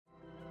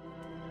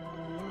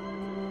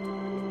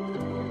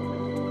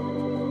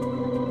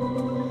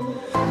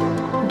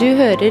Du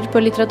hører på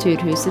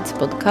Litteraturhusets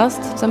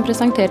podcast, som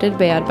presenterer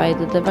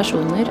bearbeidede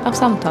versjoner av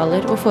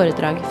samtaler og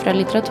foredrag fra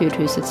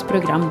Litteraturhusets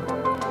program.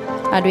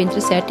 Er du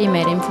interessert i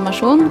mer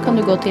informasjon, kan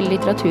du gå til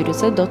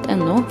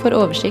litteraturhuset.no for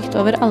oversikt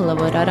over alle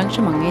våre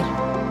arrangementer.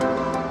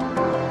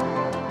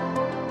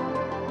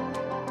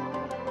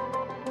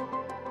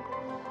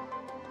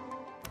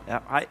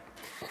 Ja, hei.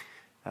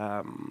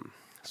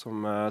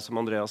 Som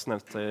Andreas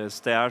nevnte i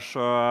sted her,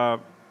 så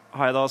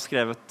har jeg da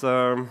skrevet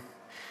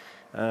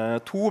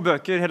hele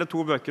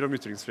to bøker om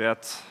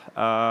ytringsfrihet.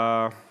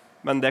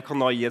 Men det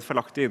kan da gi et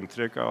feilaktig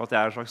inntrykk av at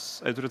jeg er en slags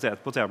autoritet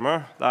på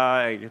temaet. Det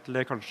er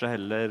egentlig kanskje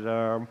heller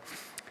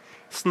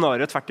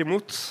snarere tvert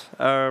imot.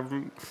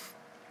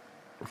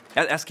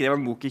 Jeg skrev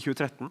en bok i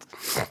 2013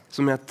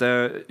 som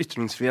heter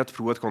Ytringsfrihet,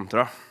 pro et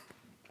kontra.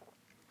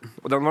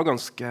 Og den var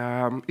ganske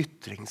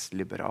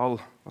ytringsliberal.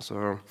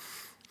 Altså,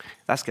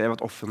 jeg skrev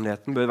at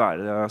offentligheten bør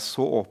være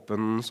så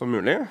åpen som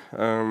mulig.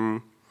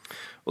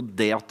 Og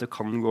det at det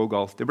kan gå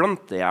galt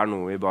iblant, det er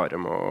noe vi bare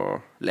må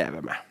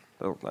leve med.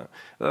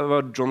 Det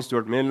var John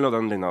Stuart Mill og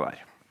den linja der.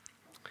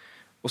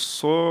 Og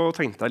så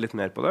tenkte jeg litt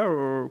mer på det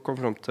og kom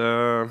frem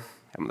til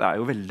det er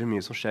jo veldig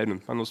mye som skjer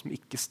rundt meg nå som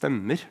ikke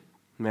stemmer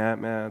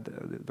med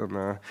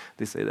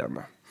disse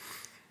ideene.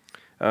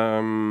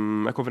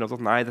 Jeg kom frem til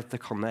at nei, dette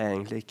kan jeg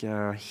egentlig ikke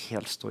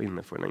helt stå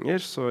inne for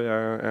lenger, så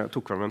jeg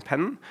tok frem en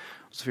penn,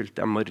 og så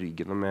fylte jeg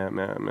margene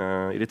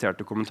med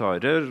irriterte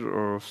kommentarer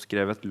og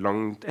skrev et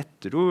langt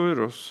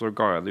etterord, og så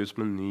ga jeg det ut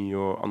som en ny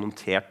og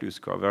annotert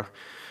utgave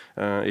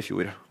i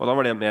fjor. Og da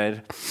var det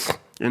mer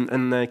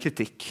en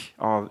kritikk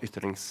av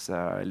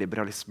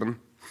ytringsliberalismen.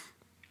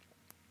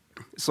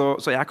 Så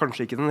jeg er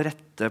kanskje ikke den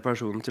rette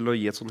personen til å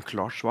gi et sånn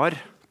klart svar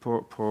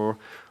på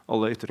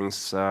alle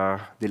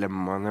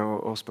ytringsdilemmaene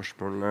og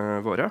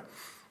spørsmålene våre.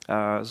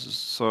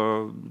 Så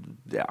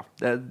ja,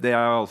 det jeg i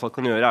alle fall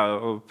kan gjøre er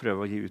å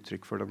prøve å gi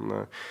uttrykk for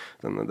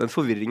den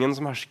forvirringen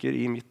som hersker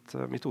i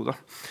mitt hode.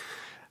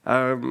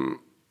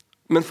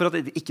 Men for at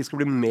det ikke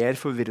skal bli mer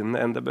forvirrende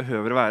enn det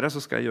behøver å være,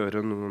 så skal jeg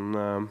gjøre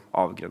noen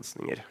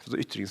avgrensninger.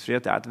 Så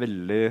ytringsfrihet er et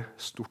veldig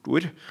stort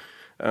ord.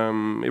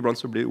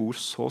 Iblant så blir ord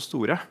så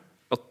store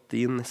at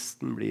de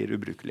nesten blir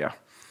ubrukelige.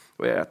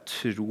 Og jeg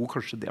tror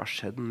kanskje det har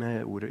skjedd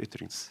med ordet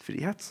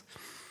ytringsfrihet.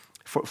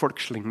 Folk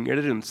slenger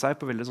det rundt seg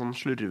på veldig sånn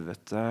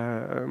slurvete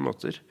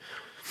måter.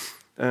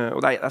 Og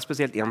det er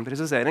spesielt en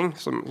presisering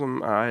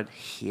som er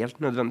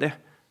helt nødvendig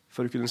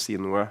for å kunne si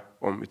noe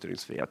om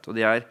ytringsfrihet. Og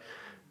det er,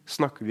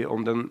 snakker vi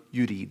om den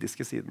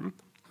juridiske siden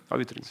av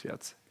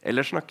ytringsfrihet?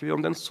 Eller snakker vi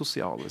om den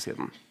sosiale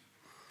siden?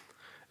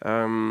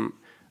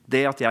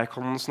 Det at jeg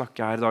kan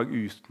snakke her i dag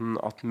uten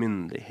at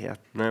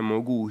myndighetene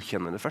må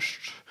godkjenne det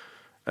først,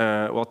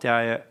 og at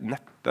jeg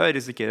neppe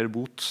risikerer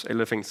bot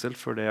eller fengsel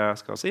for det jeg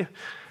skal si,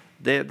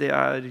 det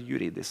er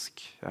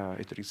juridisk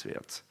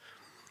ytringsfrihet.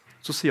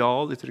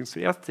 Sosial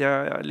ytringsfrihet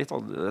er litt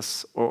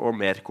annerledes og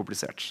mer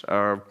komplisert.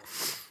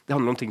 Det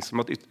handler om ting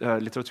som at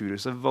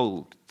Litteraturhuset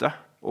valgte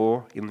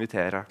å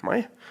invitere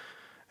meg.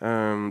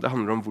 Det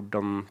handler om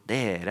hvordan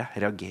dere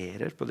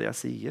reagerer på det jeg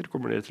sier.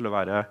 Kommer dere til å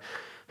være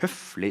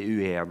høflig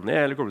uenig,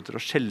 eller kommer det til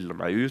å skjelle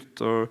meg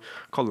ut og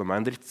kalle meg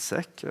en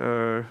drittsekk?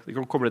 Det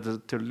kommer det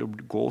til å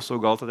gå så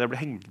galt at jeg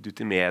blir hengt ut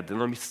i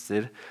mediene og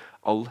mister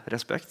all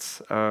respekt.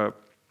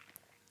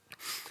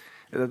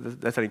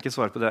 Jeg trenger ikke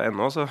svare på det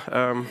ennå, så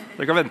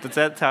dere kan vente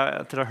til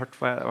dere har hørt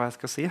hva jeg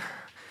skal si.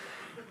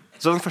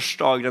 Så den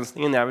første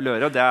avgrensningen jeg vil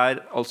gjøre, det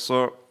er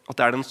altså at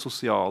det er den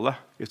sosiale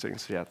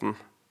ytringsfriheten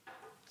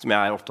som jeg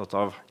er opptatt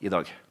av i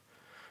dag.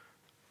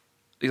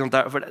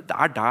 For det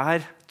er der,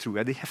 tror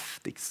jeg, de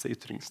heftigste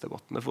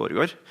ytringsdebattene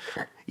foregår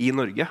i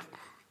Norge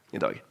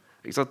i dag.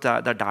 Det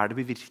er der det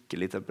blir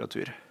virkelig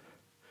temperatur.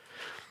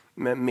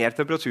 Med mer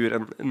temperatur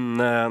enn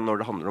når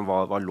det handler om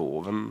hva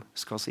loven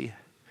skal si.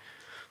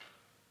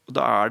 Og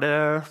da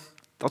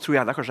tror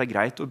jeg det kanskje er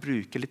greit å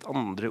bruke litt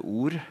andre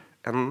ord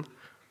enn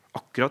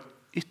akkurat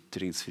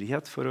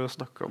ytringsfrihet for å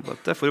snakke om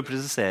dette, for å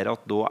presisere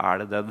at da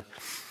er det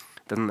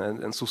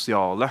den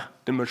sosiale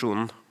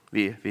dimensjonen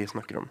vi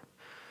snakker om.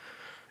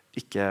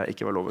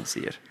 Ikke hva loven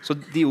sier. Så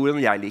de ordene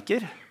jeg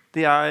liker,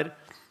 de er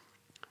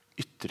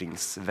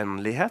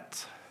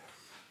ytringsvennlighet,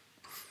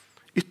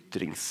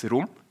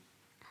 ytringsrom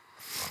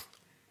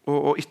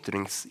og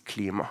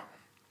ytringsklima.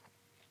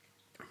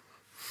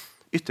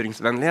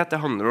 Ytringsvennlighet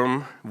det handler om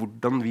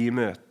hvordan vi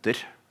møter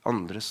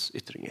andres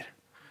ytringer.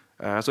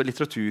 Så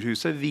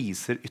Litteraturhuset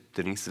viser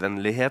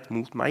ytringsvennlighet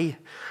mot meg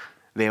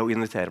ved å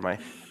invitere meg.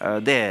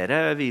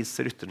 Dere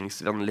viser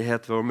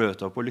ytringsvennlighet ved å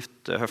møte opp og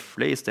lytte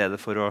høflig i stedet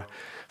for å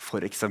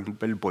for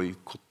eksempel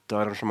boykotte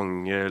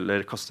arrangementer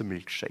eller kaste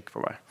milkshake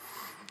på meg.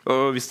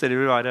 Og hvis dere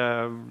vil være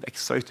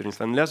ekstra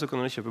ytringsvennlige, så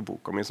kan dere kjøpe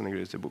boka mi som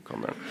ligger ute i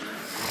bokhandelen.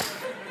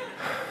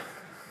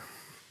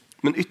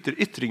 Men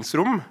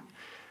ytringsrom,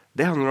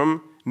 det handler om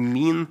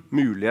min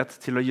mulighet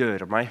til å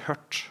gjøre meg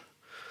hørt.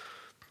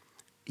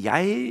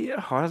 Jeg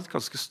har et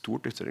ganske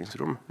stort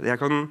ytringsrom.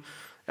 Jeg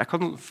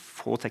kan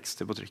få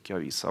tekster på trykk i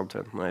avisa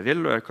omtrent når jeg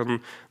vil, og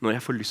når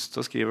jeg får lyst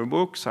til å skrive en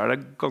bok, så er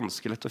det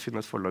ganske lett å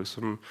finne et forlag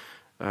som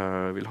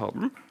vil ha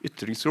den.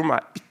 Ytringsrom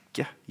er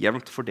ikke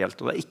jevnt fordelt,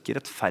 og det ikke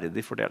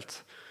rettferdig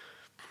fordelt.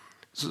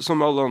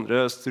 Som alle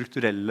andre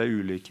strukturelle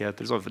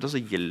ulikheter i samfunnet, så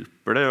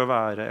hjelper det å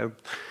være en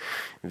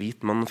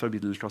hvit mann fra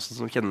middelklassen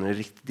som kjenner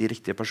de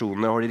riktige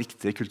personene og har de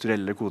riktige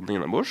kulturelle kodene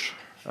innabords.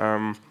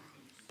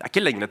 Det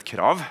ikke lenger et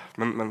krav,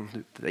 men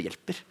det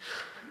hjelper.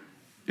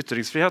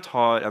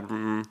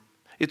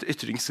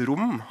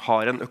 Ytringsrom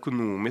har en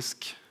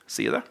økonomisk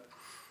side.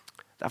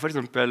 Det for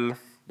eksempel,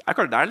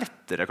 det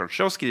lettere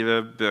kanskje å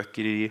skrive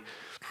bøker i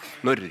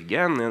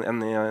Norge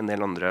enn i en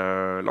del andre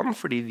land,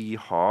 fordi vi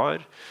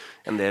har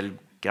en del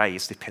greie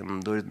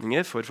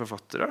stipendordninger for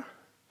forfattere,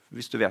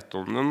 hvis du vet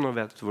om den og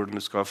vet hvordan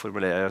du skal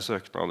formulere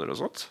søknader og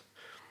sånt.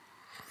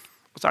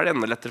 Og så det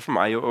enda lettere for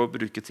meg å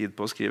bruke tid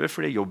på å skrive,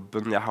 fordi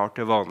jobben jeg har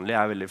til vanlig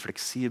veldig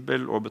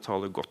fleksibel og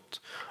betaler godt.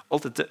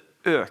 Alt dette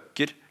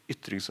øker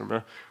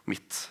ytringsrommet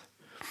mitt.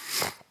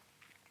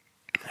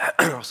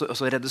 Og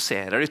så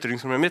reduserer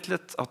ytringsrommet mitt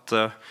litt at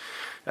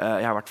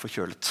jeg har vært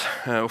forkjølet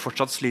og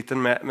fortsatt sliter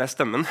med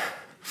stemmen.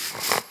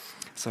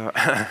 Så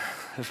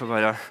jeg får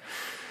bare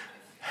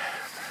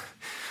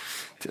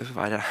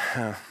være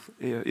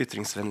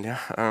ytringsvennlige.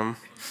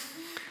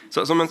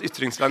 Så mens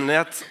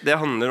ytringsvennlighet det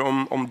handler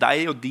om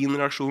deg og din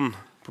reaksjon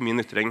på min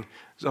ytring,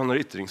 så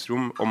handler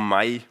ytringsrom om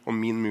meg og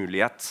min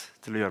mulighet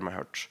til å gjøre meg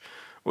hørt.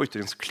 Og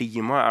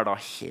ytringsklima da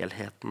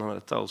helheten av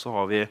dette. Altså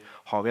har vi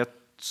et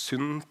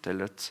sunt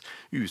eller et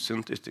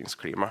usunt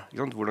ytringsklima.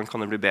 Hvordan kan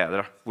det bli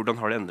bedre?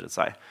 Hvordan har det endret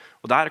seg?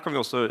 Og der kan vi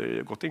også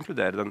godt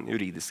inkludere den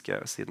juridiske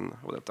siden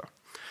av dette.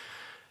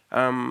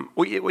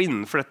 Og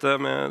innenfor dette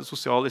med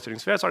sosial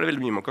ytringsfrihet så det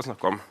veldig mye man kan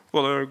snakke om.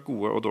 Både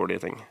gode og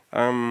dårlige ting.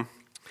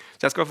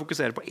 Så jeg skal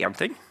fokusere på én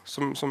ting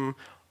som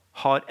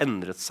har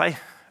endret seg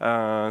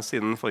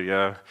siden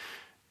forrige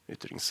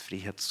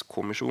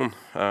ytringsfrihetskommisjon,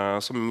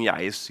 som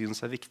jeg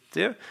synes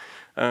viktig,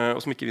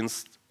 og som ikke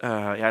minst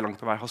jeg langt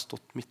på vei har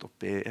stått midt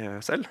oppi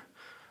selv.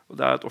 Og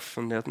det at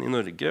offentligheten i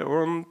Norge og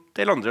en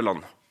del andre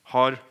land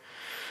har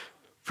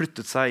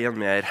flyttet seg i en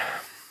mer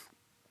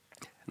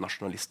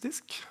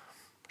nasjonalistisk,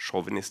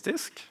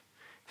 sjåvinistisk,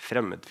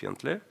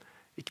 fremmedfiendtlig,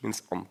 ikke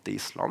minst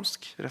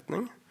anti-islamsk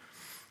retning.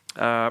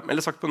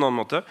 Eller sagt på en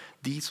annen måte,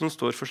 de som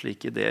står for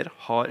slike ideer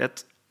har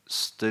et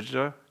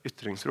større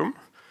ytringsrom,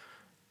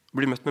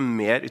 blir møtt med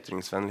mer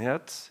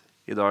ytringsvennlighet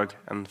i dag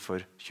enn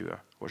for 20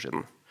 år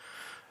siden.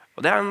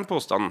 Og det en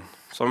påstand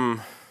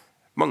som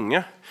mange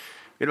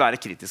vil være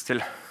kritisk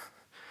til.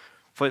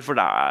 For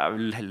det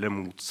vel heller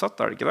motsatt,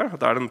 det ikke det?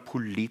 Det den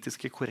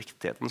politiske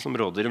korrektheten som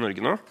råder i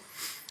Norge nå.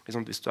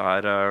 Hvis du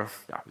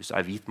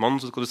hvit mann,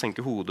 så skal du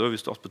senke hodet, og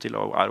hvis du attpåtil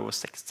over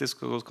 60,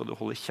 så skal du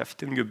holde kjeft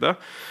din gubbe.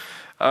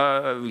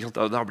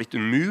 Det har blitt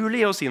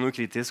umulig å si noe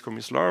kritisk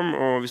om islam,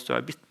 og hvis du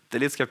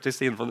bitte litt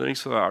skeptisk til innvandring,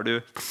 så du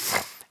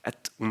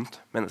et ondt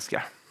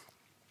menneske.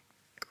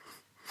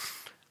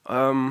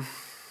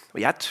 Og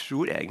jeg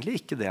tror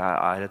egentlig ikke det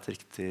et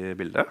riktig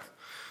bilde.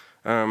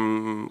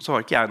 Så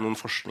har ikke jeg noen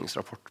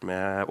forskningsrapport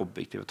med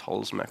objektive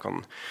tall som jeg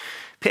kan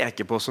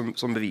peke på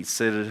som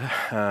beviser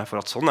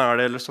for at sånn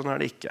det eller sånn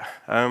det ikke.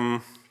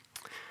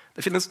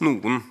 Det finnes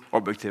noen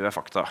objektive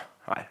fakta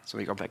her som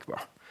vi kan peke på.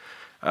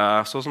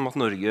 Sånn som at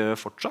Norge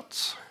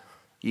fortsatt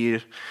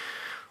gir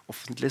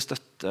offentlig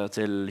støtte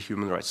til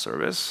Human Rights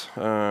Service,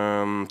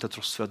 til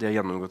tross for at de har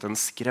gjennomgått en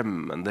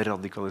skremmende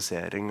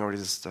radikalisering over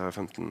de siste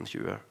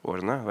 15-20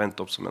 årene, og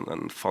endt opp som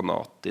en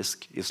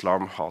fanatisk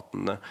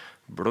islamhatende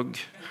blogg.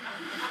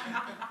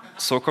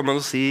 Så kan man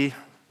jo si,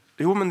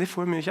 jo, men de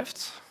får mye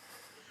kjeft.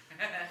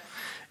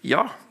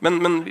 Ja,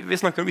 men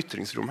vi snakker om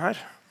ytringsrom her.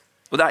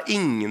 Og det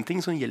ingenting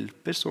som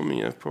hjelper så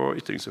mye på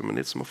ytringsrommet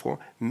ditt som å få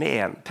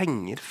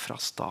penger fra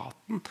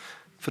staten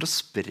for å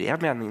spre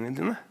meningene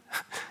dine.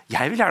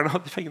 Jeg vil gjerne ha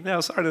de pengene.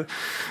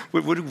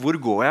 Hvor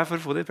går jeg for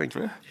å få de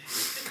pengene?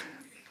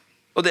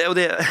 Og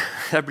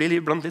jeg blir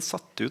iblant litt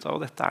satt ut av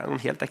at dette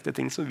noen helt ekte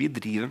ting som vi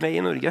driver med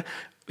i Norge.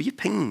 Å gi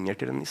penger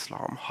til en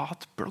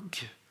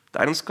islamhatblogg.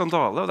 Det en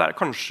skandale, og det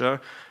kanskje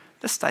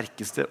det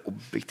sterkeste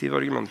objektive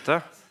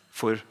argumentet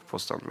for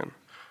påstanden min.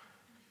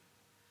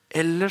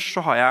 Ellers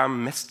så har jeg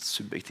mest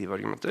subjektive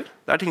argumenter.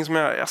 Det ting som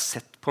jeg har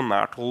sett på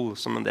nært hold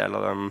som en del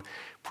av den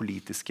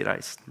politiske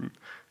reisen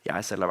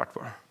jeg selv har vært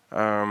på.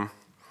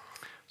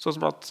 Sånn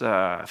som at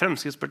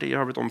Fremskrittspartiet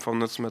har blitt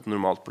omfavnet som et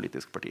normalt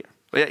politisk parti.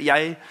 Og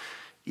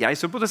jeg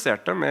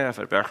sympatiserte med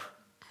FrP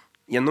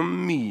gjennom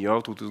mye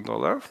av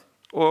 2000-tallet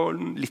og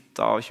litt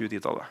av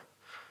 2010-tallet.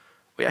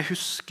 Og jeg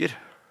husker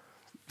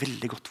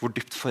veldig godt hvor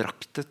dypt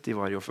foraktet de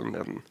var i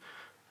offentligheten.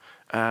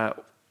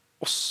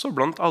 Også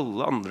blant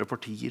alle andre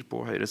partier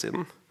på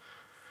høyresiden.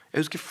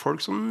 Jeg husker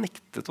folk som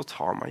nektet å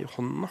ta meg i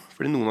hånda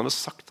fordi noen hadde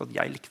sagt at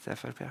jeg likte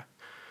FrP.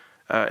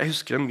 Jeg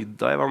husker en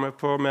middag jeg var med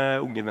på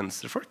med unge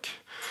venstrefolk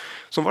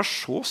som var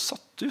så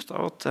satt ut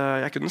av at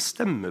jeg kunne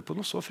stemme på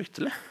noe så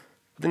fryktelig.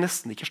 At de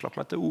nesten ikke slapp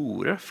meg til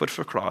orde for å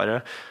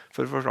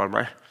forklare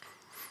meg.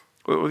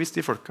 Og hvis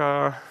de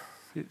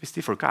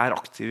folka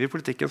aktive i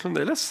politikken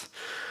fremdeles,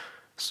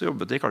 så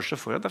jobbet de kanskje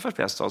for en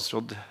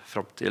FrP-statsråd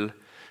frem til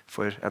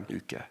for en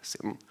uke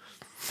siden.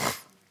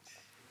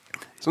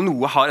 Så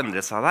noe har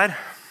endret seg der.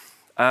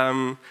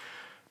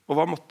 Og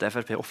hva måtte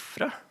FrP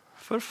offre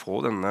for å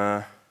få denne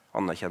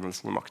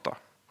anerkjennelsen og makta?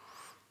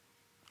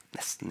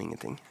 Nesten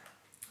ingenting.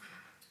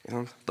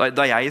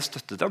 Da jeg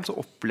støttet dem, så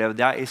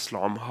opplevde jeg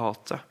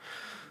islamhatet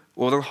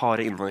og den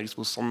harde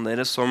innvandringsmotstanden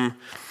deres som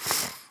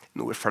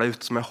noe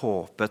flaut som jeg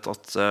håpet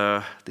at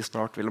de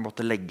snart ville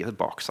måtte legge det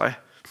bak seg.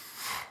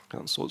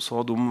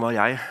 Så dum var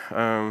jeg.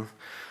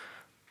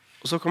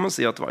 Og så kan man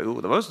si at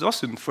det var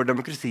sunt for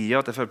demokratiet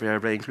at FrP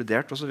ble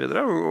inkludert og så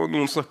videre. Og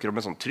noen snakker om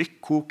en sånn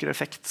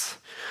trykkokereffekt,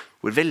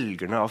 hvor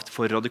velgerne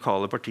for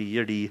radikale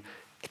partier de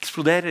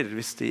eksploderer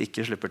hvis de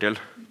ikke slipper til.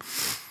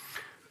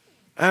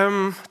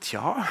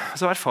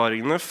 Altså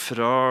erfaringene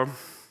fra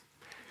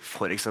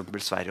for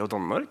eksempel Sverige og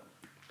Danmark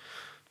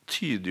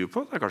tyder jo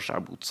på at det kanskje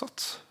er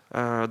motsatt.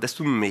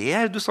 Desto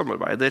mer du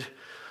samarbeider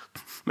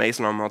med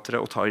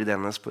islamhatere og tar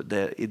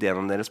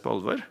ideene deres på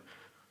alvor,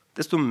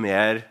 desto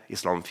mer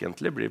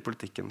islamfiendtlig blir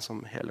politikken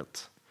som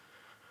helhet.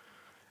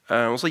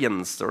 Og så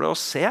gjenstår det å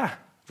se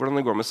hvordan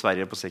det går med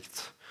Sverige på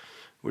sikt,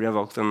 hvor de har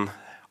valgt en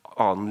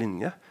annen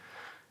linje.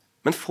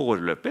 Men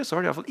foreløpig så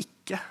har de i hvert fall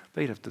ikke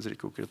bekreftet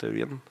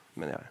trykkokerteorien,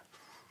 mener jeg.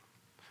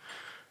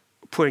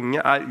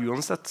 Poenget er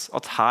uansett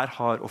at her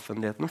har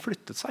offentligheten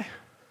flyttet seg.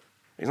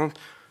 Ikke sant?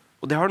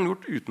 Og det har den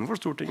gjort utenfor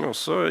Stortinget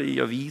også, i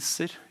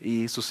aviser,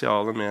 i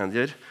sosiale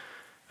medier.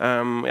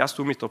 Jeg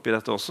sto midt oppi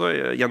dette også,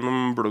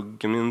 gjennom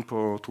bloggen min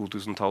på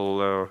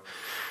 2000-tallet,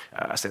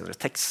 senere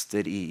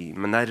tekster i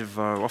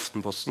Minerva og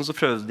Aftenposten, så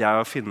prøvde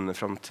jeg å finne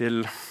frem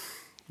til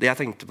det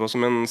jeg tenkte på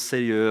som en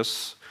seriøs,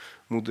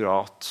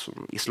 moderat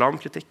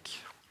islamkritikk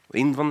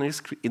og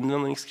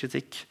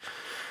innvandringskritikk.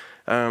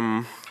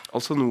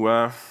 Altså noe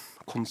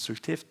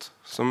konstruktivt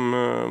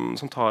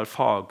som tar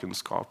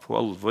fagkunnskap på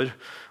alvor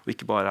og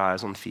ikke bare er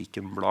sånn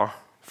fikenblad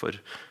for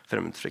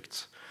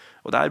fremmedfrykt.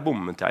 Og der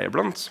bommet jeg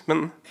iblant,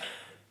 men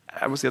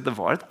jeg må si at det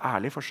var et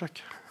ærlig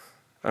forsøk.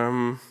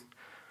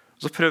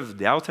 Så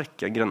prøvde jeg å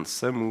trekke en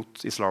grense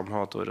mot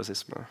islamhat og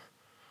rasisme.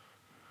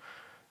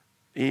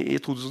 I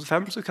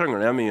 2005 så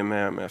kranglet jeg mye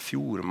med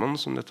Fjordmann,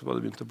 som dette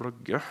hadde begynt å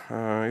blogge.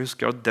 Jeg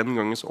husker at den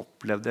gangen så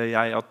opplevde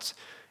jeg at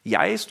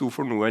jeg sto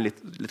for noe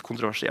litt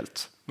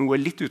kontroversielt. Noe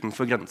litt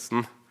utenfor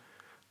grensen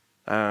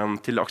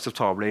til det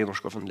akseptable i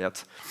norsk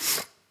offentlighet.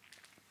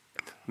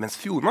 Mens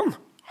Fjordmann,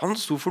 han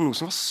sto for noe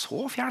som var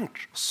så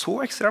fjernt, så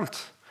ekstremt,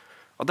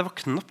 at det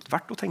var knapt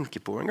verdt å tenke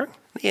på en gang.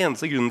 Den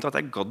eneste grunnen til at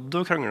jeg gadd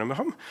å krangle med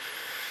ham,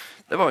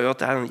 det var jo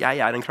at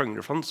jeg er en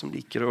kranglefant som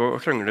liker å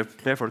krangle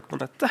med folk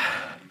på nettet.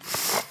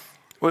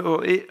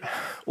 Og i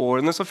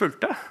årene som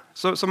fulgte,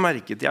 så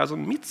merket jeg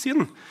sånn, mitt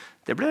syn,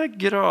 det ble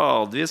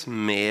gradvis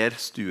mer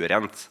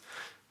stuerent.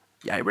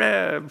 Jeg ble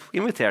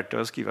invitert til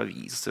å skrive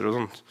aviser og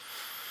sånt.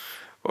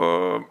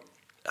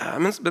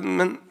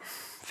 Men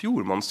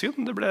Fjordmanns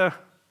syn, det ble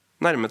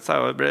nærmet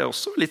seg og ble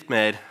også litt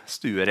mer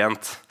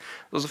stuerent.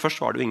 Altså, først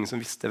var det jo ingen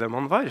som visste hvem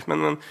han var,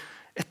 men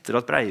etter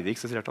at Breivik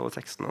siterte alle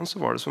tekstene hans, så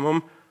var det som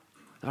om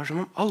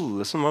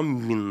alle som var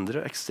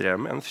mindre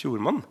ekstreme enn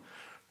Fjordmann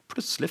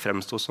plutselig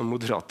fremstod som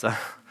moderate.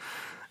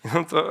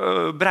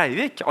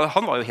 Breivik,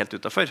 han var jo helt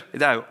utenfor.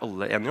 Det er jo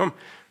alle enige om.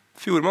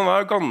 Fjordmann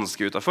var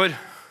ganske utenfor.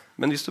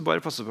 Men hvis du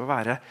bare passer på å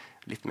være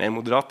litt mer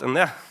moderat enn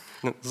det,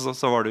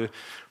 så var du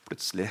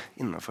plutselig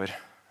innenfor.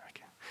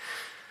 Okay.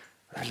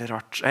 Veldig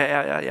rart.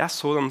 Jeg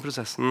så denne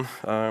prosessen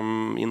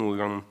i noe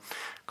gang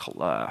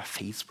kalle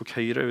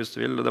Facebook-høyre, hvis du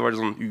vil. Det var et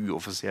sånn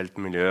uoffisielt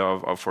miljø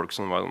av folk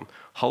som var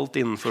halvt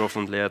innenfor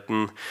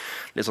offentligheten,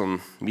 litt sånn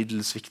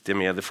middels viktige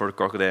mediefolk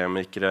og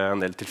akademikere, en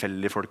del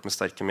tilfeldige folk med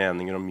sterke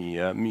meninger og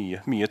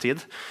mye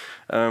tid.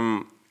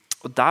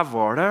 Og der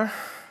var det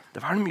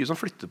mye som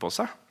flyttet på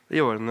seg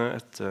i årene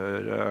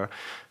etter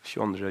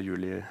 22.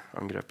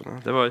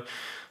 juli-angrepene.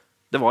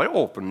 Det var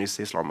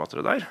åpenlyst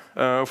islamhatere der,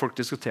 og folk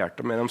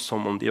diskuterte med dem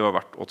som om de var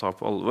verdt å ta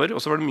på alvor.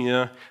 Og så var det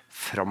mye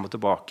fram og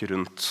tilbake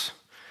rundt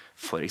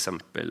for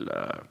eksempel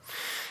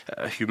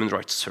Human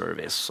Rights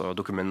Service og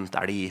dokument.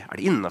 Er de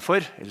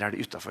innenfor, eller er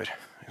de utenfor?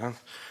 Ja.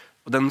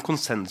 Og den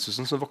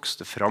konsensusen som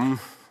vokste fram,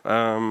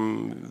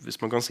 hvis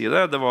man kan si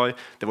det, det var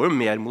jo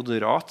mer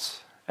moderat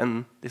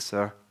enn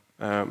disse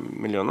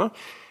miljøene,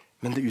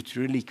 men det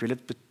utgjorde likevel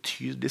et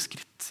betydelig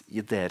skritt i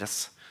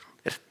deres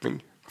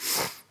retning.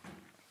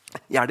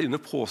 Gjerne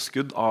under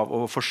påskudd av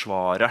å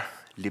forsvare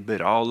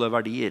liberale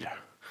verdier.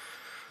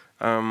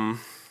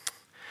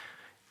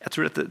 Jeg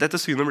tror dette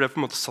synet ble på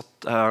en måte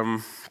satt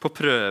på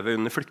prøve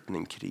under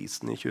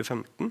flyktningkrisen i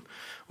 2015.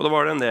 Og da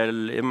var det en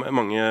del,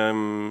 mange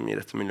i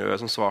dette miljøet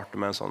som svarte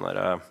med en sånn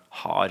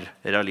hard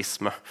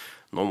realisme.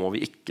 Nå må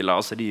vi ikke la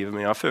oss rive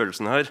med av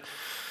følelsene her.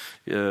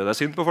 Det er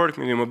synd på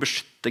folk, men vi må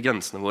beskytte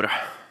grensene våre.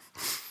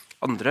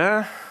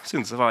 Andre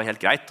syntes det var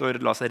helt greit å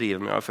la seg rive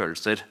med av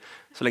følelser,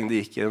 så lenge det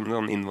gikk i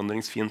en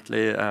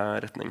innvandringsfiendtlig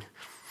retning.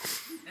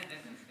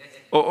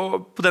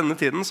 Og på denne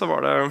tiden så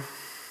var det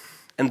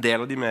en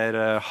del av de mer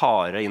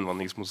harde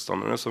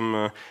innvandringsmotstanderne som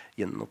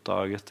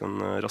gjenoppdaget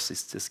den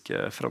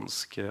rasistiske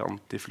franske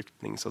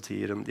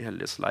antiflyktningsatiren De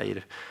helliges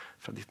leir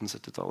fra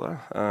 1970-tallet.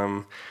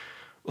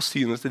 Og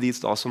synet til de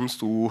da som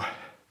sto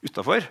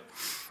utenfor,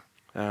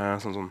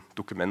 sånn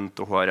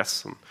dokument og HRS,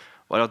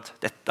 var at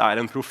dette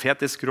en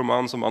profetisk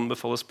roman som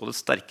anbefales på det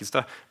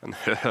sterkeste, men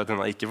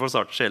den ikke for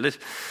sarte sjeler.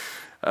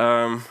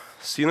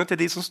 Synet til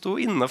de som sto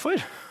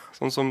innenfor,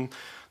 sånn som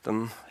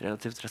den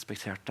relativt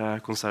respekterte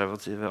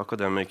konservative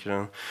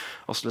akademikeren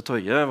Asle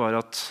Toje, var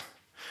at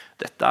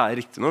dette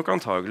riktig nok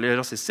antagelig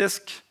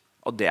rasistisk,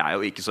 og det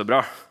jo ikke så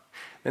bra.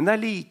 Men det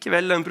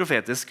likevel en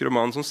profetisk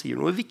roman som sier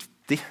noe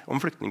viktig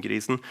om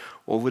flyktningkrisen,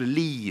 og hvor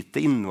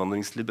lite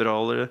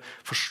innvandringsliberalere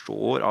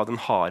forstår av den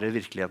harde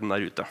virkeligheten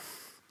der ute.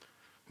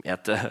 Med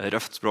et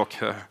røft språk.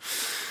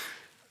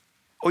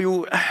 Og jo,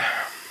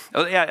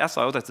 jeg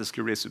sa jo at dette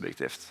skulle bli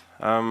subjektivt.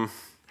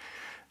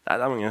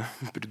 Det mange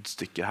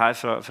bruddstykker her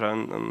fra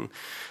en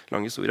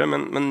lang historie,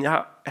 men jeg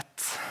har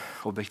et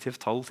objektivt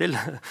tall til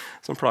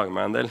som plager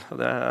meg en del. Og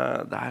det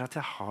at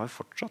jeg har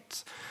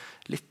fortsatt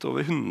litt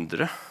over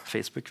 100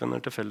 Facebook-venner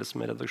til felles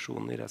med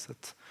redaksjonen i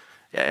Resett.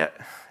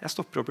 Jeg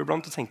stopper opp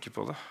iblant og tenker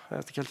på det. Jeg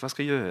vet ikke helt hva jeg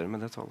skal gjøre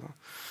med det tallet.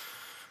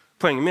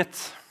 Poenget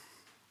mitt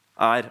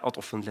at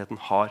offentligheten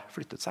har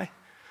flyttet seg.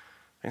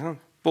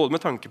 Både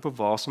med tanke på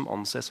hva som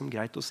anses som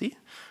greit å si,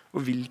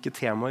 og hvilke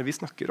temaer vi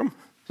snakker om.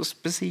 Så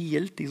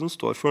spesielt de som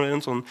står for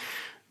en sånn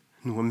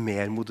noe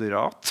mer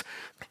moderat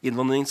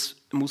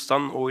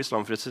innvandringsmotstand og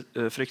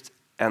islamfrykt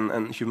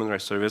enn Human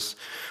Rights Service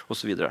og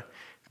så videre.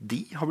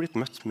 De har blitt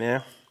møtt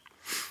med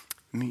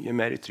mye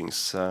mer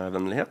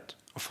ytringsvennlighet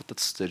og fått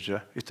et større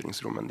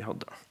ytringsrom enn de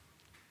hadde.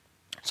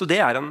 Så det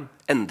en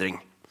endring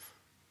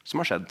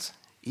som har skjedd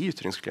i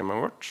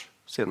ytringsklimaet vårt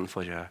siden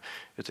forrige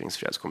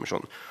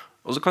ytringsfrihetskommisjon.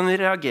 Og så kan vi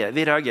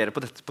reagere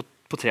på dette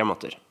på 3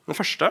 måter. Den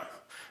første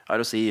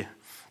å si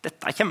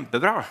dette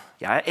kjempebra,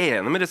 jeg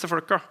enig med disse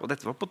folka, og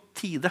dette var på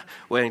tide,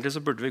 og egentlig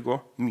så burde vi gå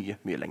mye,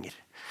 mye lenger.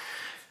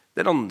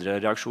 Den andre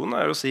reaksjonen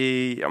å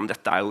si ja, men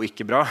dette jo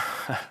ikke bra,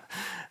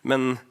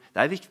 men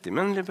det viktig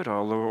med en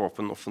liberal og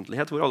åpen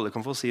offentlighet hvor alle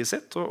kan få si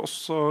sitt, og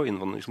også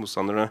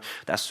innvandringsmotstanderne.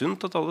 Det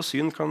sunt at alle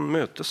syn kan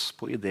møtes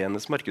på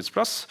ideenes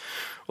markedsplass,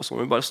 og så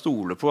må vi bare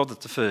stole på at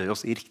dette fører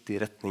oss i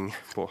riktig retning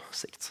på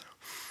sikt.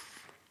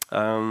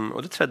 Og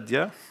det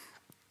tredje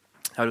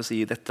å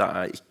si dette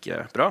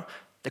ikke bra.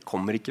 Det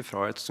kommer ikke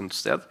fra et sunt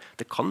sted.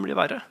 Det kan bli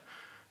verre.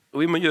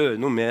 Og vi må gjøre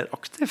noe mer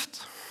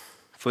aktivt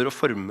for å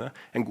forme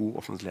en god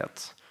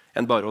offentlighet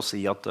enn bare å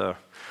si at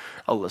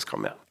alle skal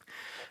med.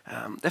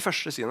 Det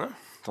første synet,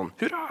 sånn,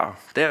 hurra,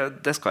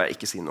 det skal jeg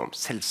ikke si noe om.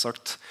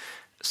 Selvsagt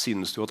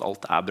synes du at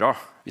alt bra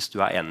hvis du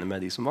enig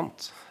med de som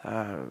vant.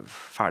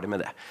 Ferdig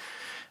med det.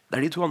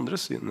 Det de 2 andre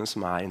synene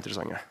som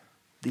interessante.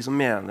 De som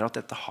mener at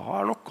dette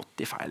har nok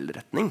gått i feil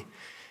retning,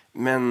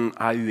 men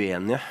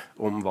uenige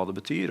om hva det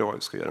betyr og hva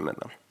vi skal gjøre med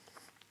det.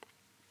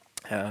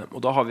 Og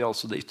da har vi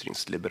altså det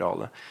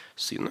ytringsliberale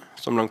synet,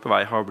 som langt på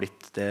vei har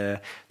blitt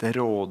det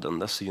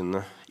rådende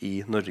synet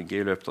i Norge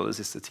i løpet av de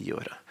siste 10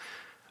 årene.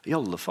 I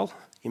alle fall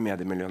i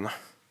mediemiljøene.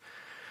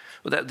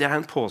 Og det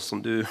en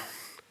påstand du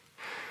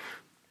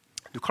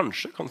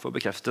kanskje kan få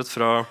bekreftet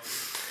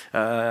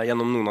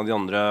gjennom noen av de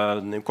andre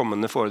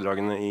kommende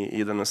foredragene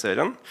i denne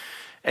serien.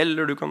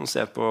 Eller du kan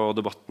se på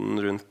debatten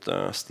rundt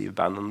Steve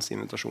Bannons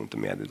invitasjon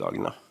til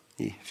mediedagene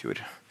i fjor.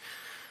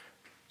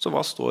 Så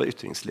hva står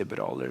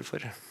ytringsliberaler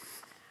for?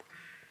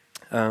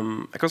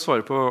 Jeg kan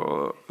svare på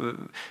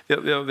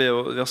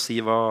ved å si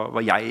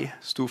hva jeg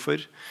sto for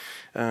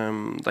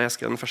da jeg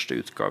skrev den første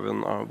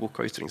utgaven av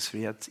boka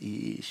Ytringsfrihet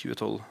i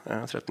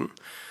 2012-13.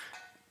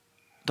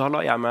 Da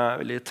la jeg meg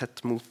veldig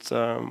tett mot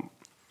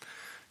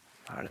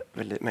det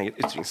veldig meget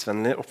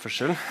ytringsvennlig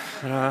oppførsel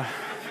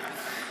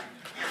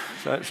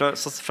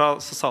fra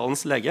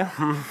salens lege.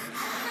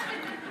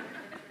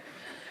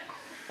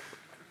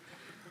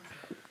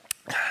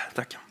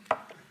 Takk.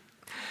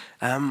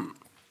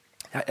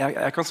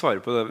 Jeg kan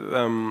svare på det,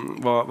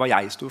 hva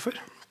jeg sto for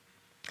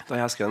da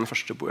jeg skrev den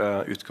første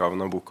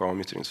utgaven av boka om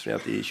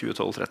ytringsfrihet i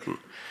 2012-13.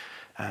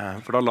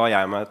 For da la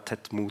jeg meg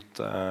tett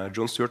mot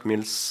John Stuart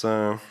Mills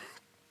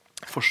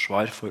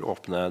forsvar for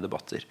åpne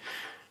debatter,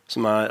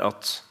 som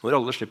at når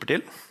alle slipper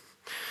til,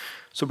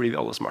 så blir vi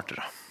alle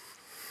smartere.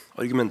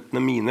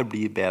 Argumentene mine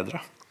blir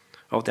bedre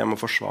av at jeg må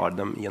forsvare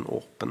dem i en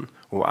åpen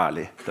og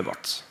ærlig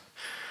debatt.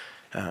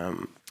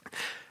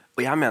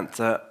 Og jeg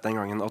mente den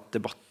gangen at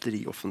debatter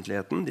i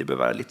offentligheten de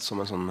bør være litt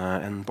som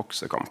en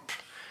boksekamp.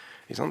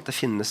 Det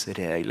finnes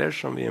regler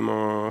som vi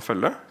må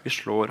følge. Vi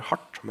slår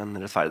hardt, men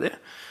rettferdig.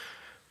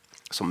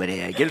 Som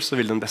regel så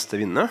vil den beste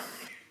vinne.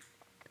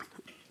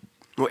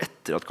 Og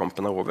etter at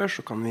kampen over,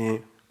 så kan vi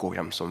gå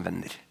hjem som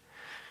venner.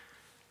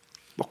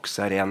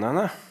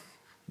 Boksearenaene,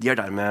 de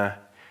dermed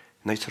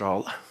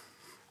nøytrale.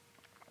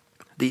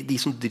 De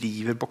som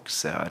driver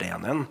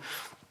boksearenaen,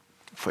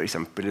 for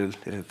eksempel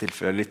i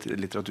tilfellet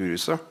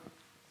Litteraturhuset,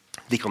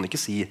 de kan ikke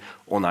si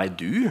 «Å nei,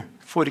 du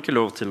får ikke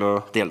lov til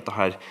å delta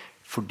her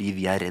fordi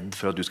vi redd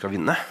for at du skal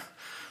vinne».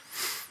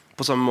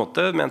 På samme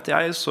måte, mente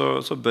jeg,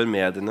 så bør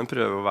mediene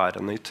prøve å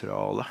være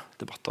nøytrale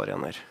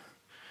debattarenaer.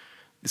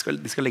 De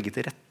skal legge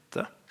til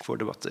rette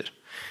for debatter.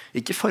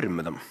 Ikke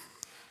forme dem.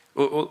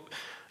 Og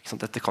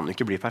dette kan jo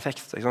ikke bli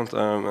perfekt.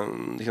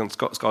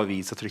 Skal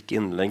avisa trykke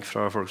innlegg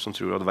fra folk som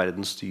tror at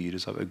verden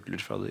styres av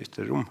øgler fra det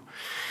ytre rom?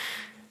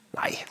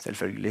 Nei,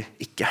 selvfølgelig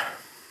ikke.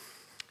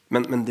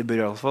 Men de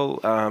bør i alle fall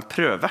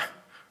prøve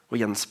å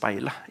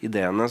gjenspeile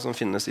ideene som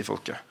finnes i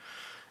folket.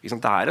 Ikke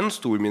sant? Det en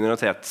stor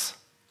minoritet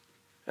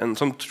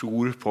som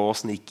tror på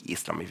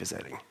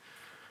snikislamifisering.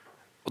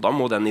 Og da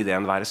må den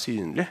ideen være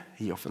synlig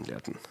i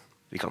offentligheten.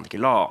 Vi kan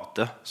ikke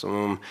late som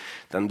om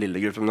den lille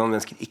gruppen av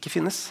mennesker ikke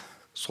finnes.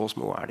 Så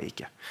små de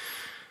ikke.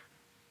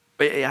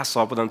 Og jeg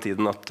sa på den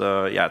tiden at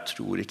jeg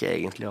tror ikke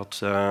egentlig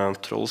at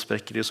troll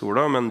sprekker i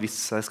sola, men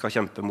hvis jeg skal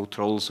kjempe mot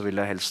troll, så vil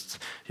jeg helst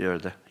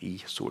gjøre det i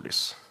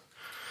sollys.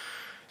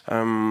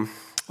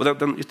 Og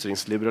den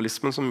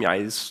ytringsliberalismen som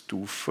jeg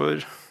sto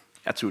for,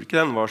 jeg tror ikke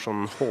den var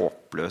sånn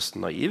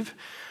håpløst naiv.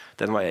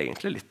 Den var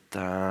egentlig litt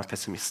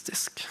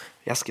pessimistisk.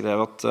 Jeg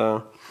skrev at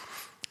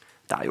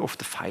det jo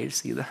ofte feil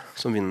side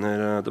som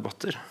vinner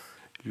debatter.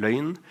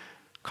 Løgn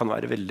kan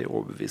være veldig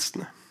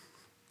overbevisende.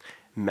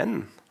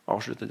 Men,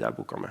 avsluttet jeg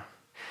boka med,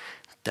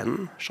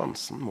 den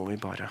sjansen må vi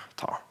bare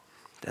ta.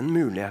 Den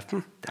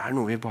muligheten, det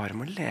noe vi bare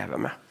må leve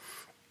med.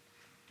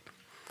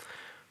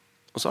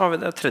 Og så har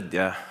vi det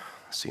tredje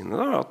synet,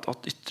 da,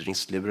 at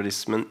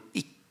ytringsliberalismen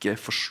ikke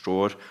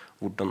forstår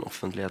hvordan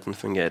offentligheten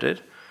fungerer,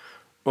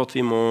 og at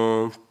vi må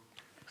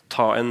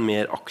ta en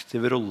mer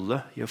aktiv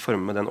rolle i å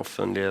forme den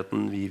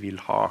offentligheten vi vil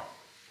ha.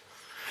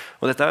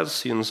 Og dette et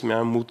syn som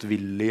jeg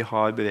motvillig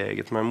har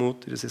beveget meg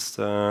mot i de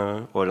siste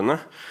årene,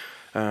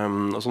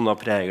 og som da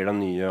preger den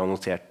nye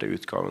annoterte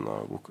utgaven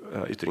av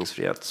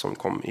Ytringsfrihet som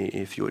kom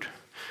i fjor.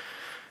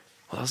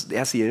 Og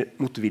jeg sier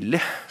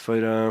motvillig,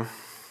 for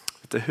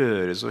dette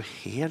høres så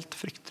helt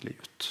fryktelig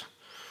ut.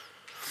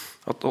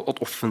 At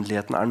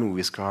offentligheten noe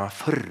vi skal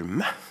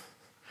forme.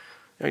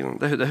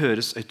 Det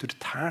høres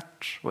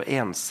autoritært og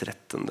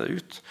ensrettende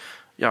ut.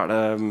 Ja, det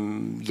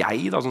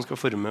jeg da som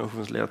skal forme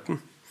offentligheten?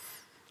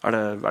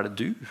 Det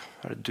du?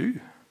 Det du?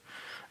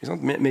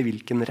 Med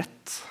hvilken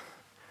rett?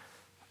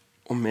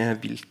 Og med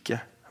hvilke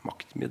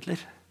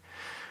maktmidler?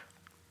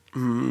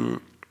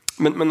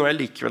 Men når jeg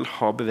likevel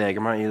har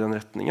beveget meg i den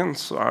retningen,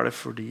 så det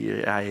fordi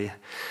jeg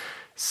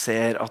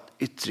ser at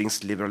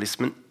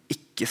ytringsliberalismen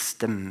ikke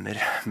stemmer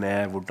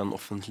med hvordan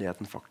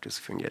offentligheten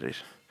faktisk fungerer.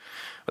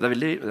 Og det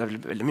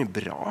veldig mye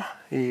bra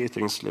i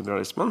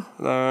ytringsliberalismen.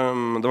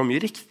 Det var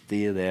mye riktig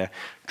i det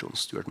John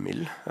Stuart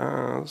Mill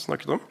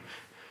snakket om,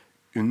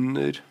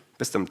 under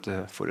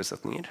bestemte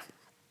forutsetninger.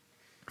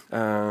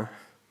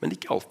 Men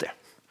ikke alltid.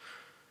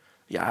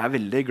 Jeg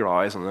veldig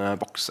glad i sånne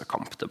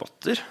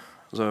boksekampdebatter,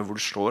 altså hvor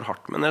du slår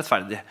hardt, men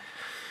rettferdig.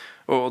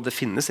 Og det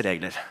finnes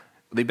regler,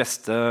 og de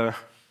beste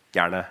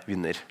gjerne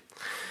vinner.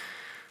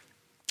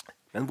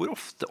 Men hvor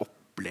ofte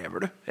opplever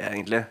du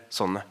egentlig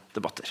sånne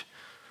debatter?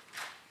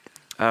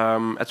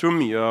 Jeg tror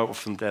mye av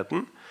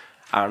offentligheten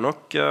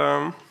nok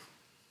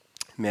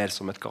mer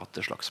som et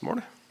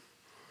gateslagsmål.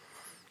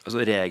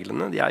 Altså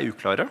reglene de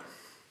uklare,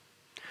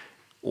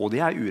 og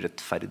de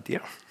urettferdige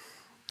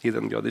i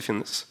den grad de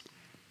finnes.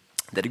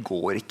 Dere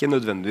går ikke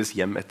nødvendigvis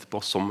hjem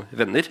etterpå som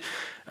venner,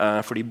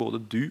 fordi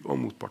både du og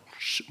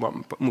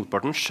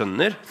motparten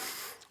skjønner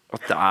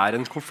at det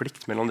en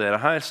konflikt mellom dere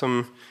her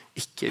som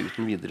ikke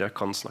uten videre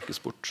kan snakkes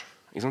bort.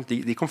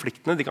 De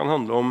konfliktene de kan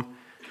handle om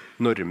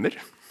normer,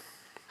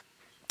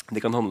 de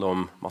kan handle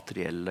om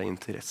materielle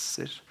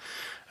interesser,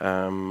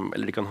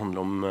 eller de kan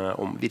handle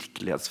om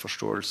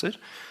virkelighetsforståelser.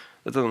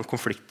 Dette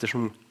konflikter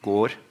som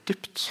går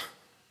dypt,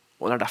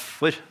 og det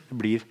derfor det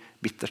blir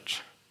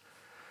bittert.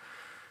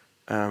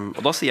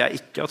 Og da sier jeg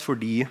ikke at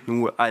fordi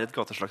noe et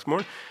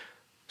gateslagsmål,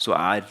 så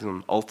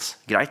alt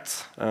greit.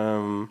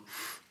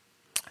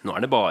 Nå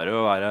det bare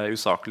å være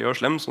usaklig og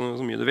slem, så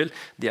mye du vil.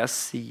 Det jeg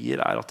sier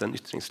at den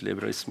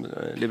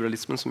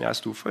ytringsliberalismen som jeg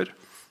sto for,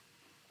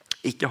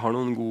 ikke har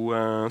noen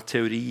god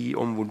teori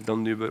om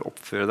hvordan du bør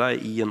oppføre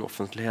deg i en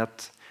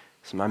offentlighet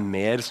som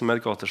mer som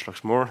et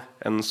gateslagsmål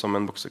enn som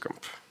en boksekamp.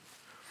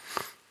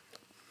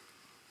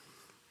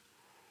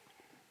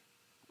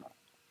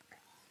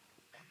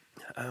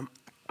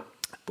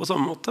 På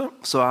samme måte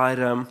så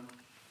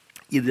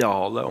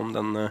idealet om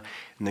den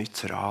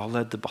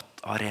nøytrale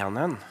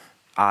debattarenaen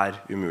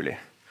umulig.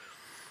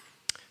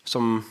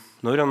 Som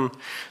når en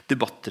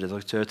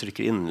debattredaktør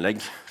trykker innlegg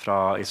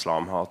fra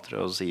islamhatere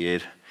og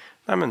sier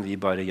nei, men vi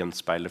bare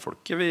gjenspeiler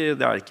folket,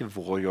 det ikke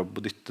vår jobb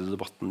å dytte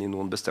debatten i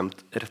noen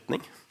bestemt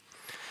retning.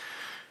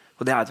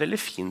 Og det et veldig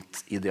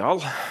fint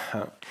ideal.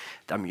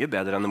 Det mye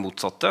bedre enn det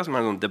motsatte, som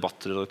sånn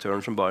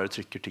debattredaktøren som bare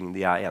trykker ting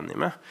de enig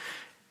med.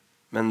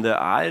 Men det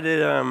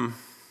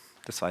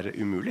dessverre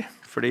umulig,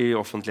 fordi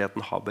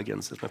offentligheten har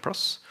begrenset med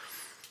plass.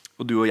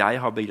 Og du og jeg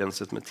har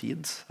begrenset med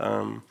tid.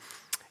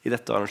 I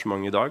dette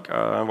arrangementet i dag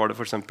var det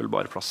for eksempel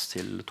bare plass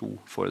til 2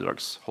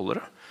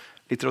 foredragsholdere.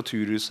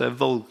 Litteraturhuset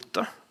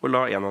valgte å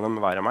la en av dem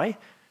være meg.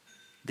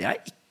 Det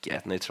ikke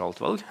et nøytralt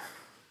valg.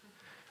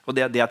 Og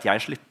det at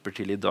jeg slipper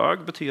til i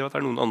dag, betyr at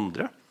det noen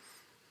andre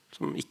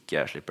som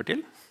ikke slipper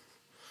til.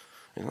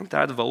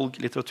 Det et valg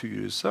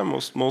Litteraturhuset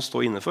må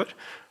stå inne for.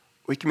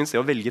 Og ikke minst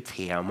det å velge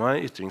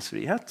temaet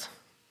ytringsfrihet.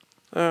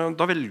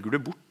 Da velger du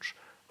bort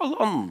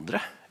alle andre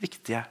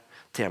viktige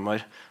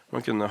temaer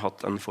man kunne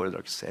hatt en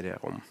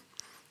foredragsserie om.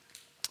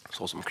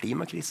 Så som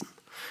klimakrisen.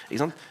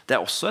 Det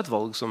også et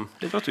valg som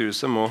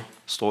Litteraturhuset må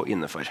stå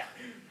inne for.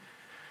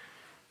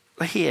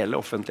 Og hele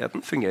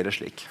offentligheten fungerer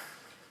slik.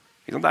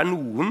 Det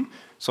noen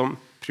som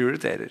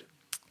prioriterer.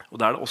 Og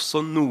det det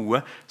også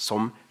noe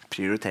som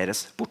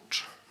prioriteres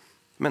bort.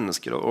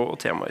 Mennesker og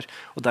temaer.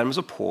 Og dermed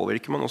så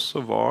påvirker man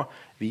også hva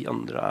vi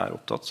andre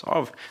opptatt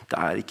av.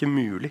 Det ikke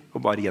mulig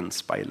å bare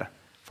gjenspeile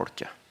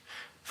folket.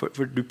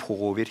 For du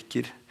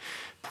påvirker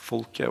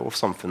folket og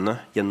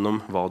samfunnet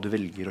gjennom hva du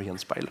velger å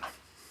gjenspeile.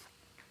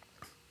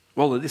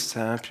 Og alle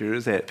disse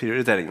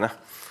prioriteringene,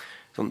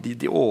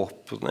 de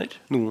åpner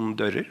noen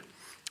dører,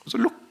 og så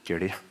lukker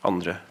de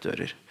andre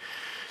dører.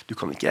 Du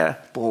kan ikke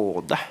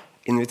både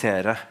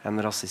invitere en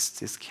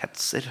rasistisk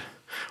hetser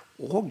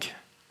og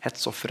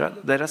hetsofferet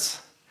deres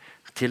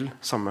til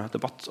samme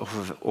debatt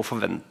og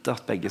forvente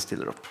at begge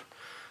stiller opp.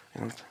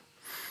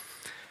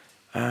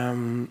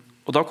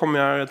 Og da kom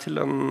jeg til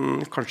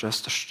den kanskje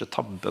største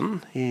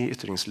tabben i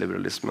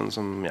ytringsliberalismen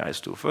som jeg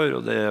sto for,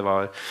 og det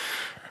var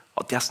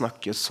at jeg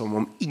snakket som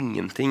om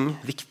ingenting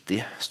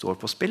viktig står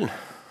på spill.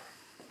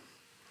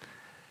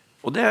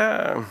 Og det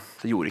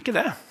gjorde ikke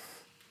det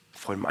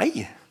for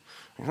meg.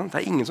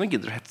 Det ingen som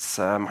gidder å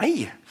hetse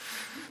meg.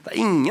 Det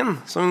ingen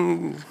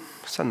som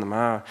sender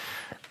meg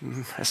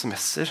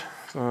SMS-er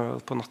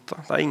på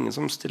natta. Det ingen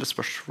som stiller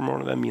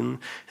spørsmål ved min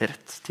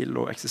rett til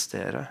å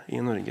eksistere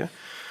i Norge.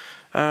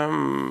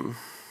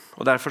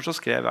 Og derfor så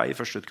skrev jeg i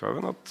første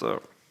utgaven at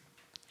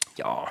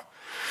ja,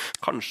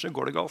 kanskje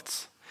går det galt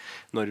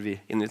når vi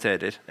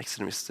inviterer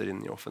ekstremister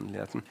inn i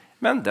offentligheten.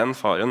 Men den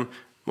faren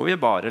må vi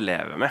bare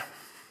leve med.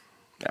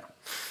 Ja,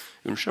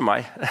 unnskyld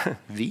meg,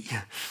 vi.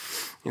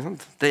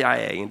 Det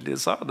jeg egentlig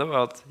sa, det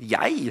var at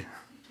jeg,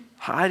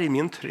 her i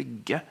min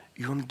trygge,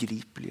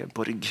 uangripelige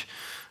borg,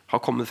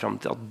 har kommet frem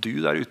til at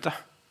du der ute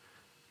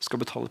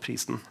skal betale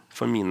prisen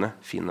for mine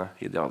fine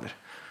idealer.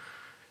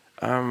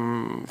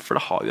 For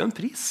det har jo en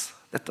pris.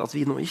 Dette at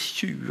vi nå i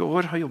 20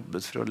 år har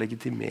jobbet for å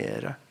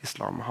legitimere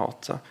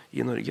islamhatet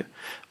i Norge.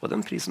 Og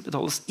den prisen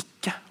betales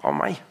ikke av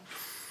meg.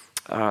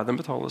 Den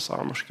betales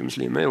av norske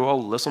muslimer og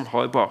alle som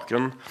har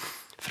bakgrunn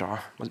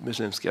fra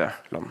muslimske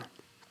land.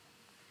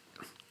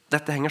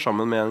 Dette henger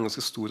sammen med en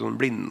ganske stor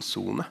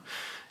blindsone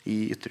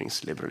i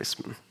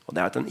ytringsliberalismen. Og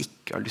det at den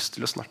ikke har lyst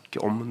til å snakke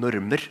om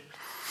normer.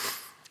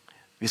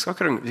 Vi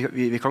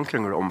kan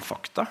krangle om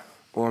fakta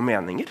og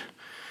meninger,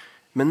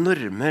 men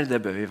normer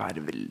det bør vi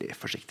være veldig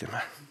forsiktige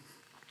med.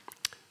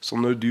 Så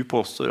når du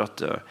påstår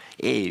at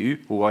EU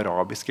og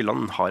arabiske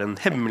land har en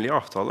hemmelig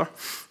avtale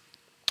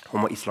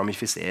om å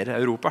islamifisere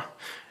Europa,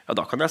 ja,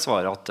 da kan jeg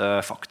svare at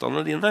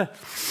faktaene dine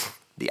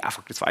de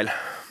faktisk feil.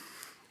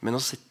 Men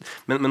å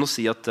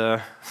si at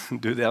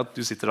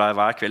du sitter der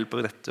hver kveld på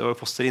nettet og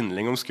poster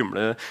innlegg om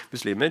skumle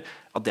muslimer,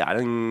 at det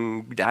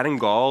en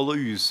gal og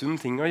usunn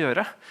ting å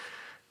gjøre.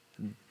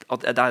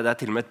 At det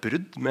til og med et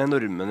brudd med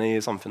normene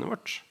i samfunnet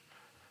vårt.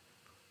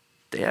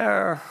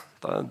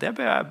 Det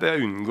bør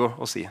jeg unngå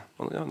å si.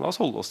 La oss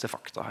holde oss til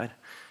fakta her.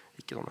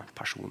 Ikke noen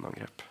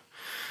personangrep.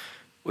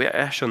 Og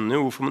jeg skjønner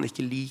jo hvorfor man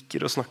ikke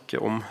liker å snakke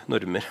om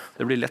normer.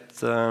 Det blir lett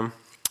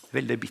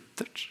veldig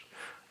bittert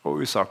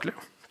og usaklig.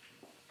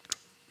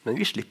 Men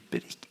vi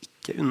slipper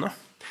ikke unna.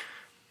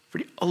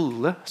 Fordi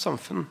alle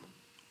samfunn,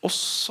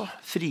 også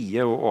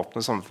frie og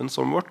åpne samfunn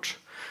som vårt,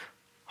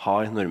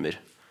 har normer.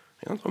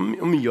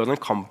 Og mye av den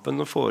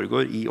kampen som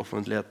foregår i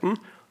offentligheten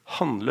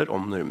handler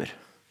om normer.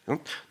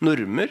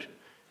 Normer,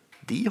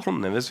 de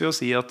håndheves ved å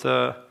si at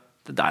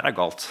det der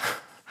galt.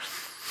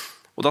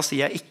 Og da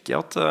sier jeg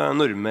ikke at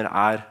normer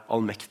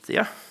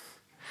allmektige,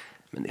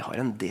 men de har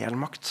en del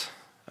makt.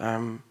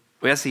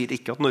 Og jeg sier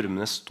ikke at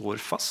normene står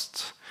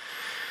fast.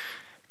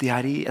 De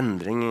i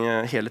endring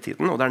hele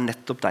tiden, og det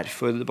nettopp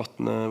derfor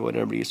debattene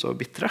våre blir så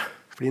bitre.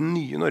 Fordi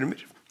nye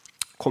normer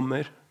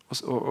kommer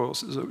og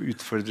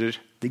utfordrer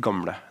de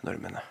gamle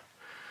normene.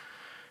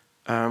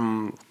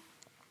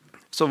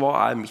 Så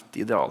hva mitt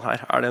ideal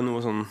her? Det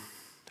noe sånn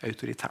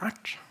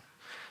autoritært?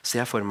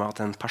 Ser jeg for meg at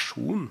en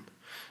person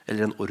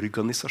eller en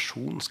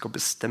organisasjon skal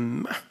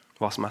bestemme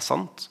hva som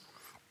sant,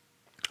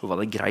 og hva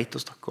det greit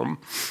å snakke om,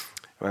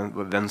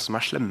 hvem som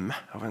slemme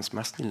og hvem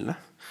som snille?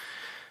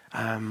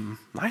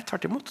 Nei,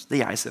 tvert imot.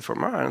 Det jeg ser for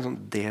meg en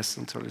sånn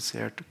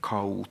desentralisert,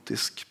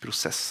 kaotisk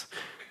prosess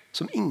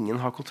som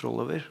ingen har kontroll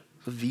over.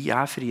 Vi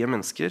frie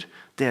mennesker.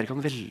 Dere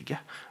kan velge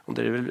om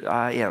dere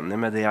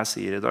enige med det jeg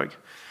sier i dag.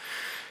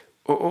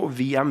 Og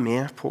vi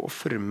med på å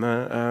forme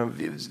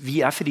vi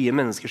frie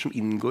mennesker som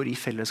inngår i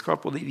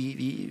fellesskap, og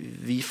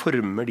vi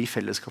former de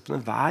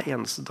fellesskapene hver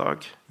eneste dag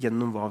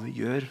gjennom hva vi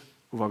gjør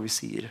og hva vi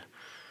sier.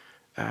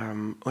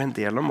 Og en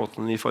del av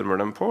måten vi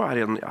former dem på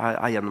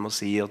gjennom å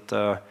si at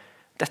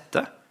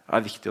dette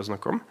viktig å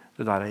snakke om,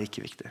 det der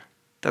ikke viktig.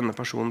 Denne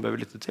personen bør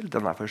vi lytte til,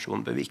 denne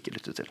personen bør vi ikke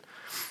lytte til.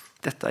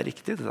 Dette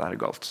riktig, det der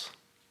galt.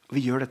 Og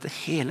vi gjør dette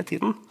hele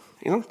tiden.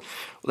 Og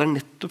det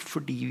nettopp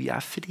fordi vi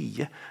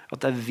frie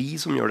at det vi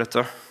som gjør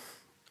dette,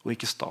 og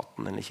ikke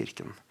staten eller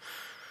kirken.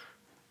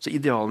 Så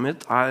idealet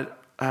mitt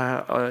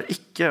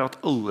ikke at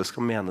alle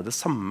skal mene det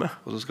samme,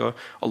 og så skal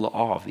alle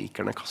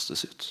avvikerne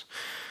kastes ut.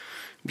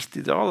 Mitt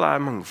ideal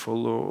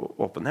mangfold og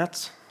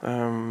åpenhet.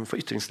 For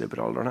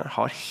ytringsliberalerne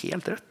har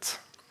helt rett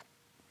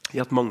i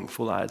at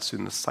mangfold et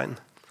sunnhetstegn.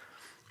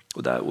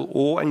 Og det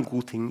og en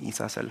god ting i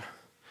seg selv.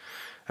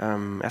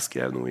 Jeg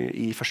skrev noe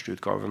i første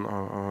utgaven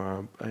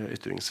av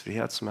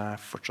ytringsfrihet som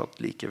jeg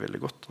fortsatt liker veldig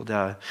godt. Og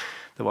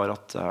det var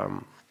at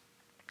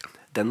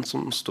den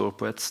som står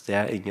på et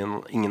sted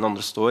ingen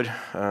andre står,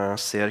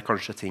 ser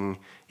kanskje ting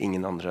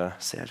ingen andre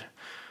ser.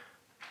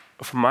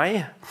 Og for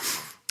meg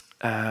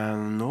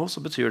nå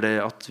så betyr det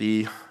at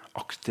vi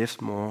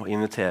aktivt må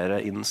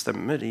invitere inn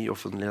stemmer i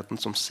offentligheten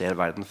som ser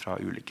verden fra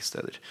ulike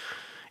steder.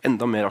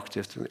 Enda mer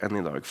aktivt enn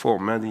i dag. Få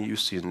med de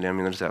usynlige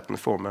minoritetene,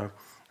 få med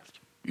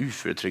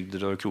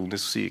uføretrygdere,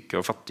 kronisk syke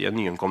og fattige,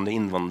 nyankomne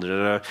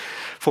innvandrere.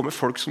 Få med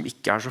folk som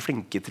ikke så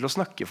flinke til å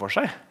snakke for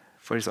seg,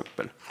 for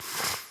eksempel.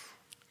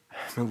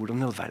 Men hvordan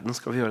i all verden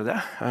skal vi gjøre det?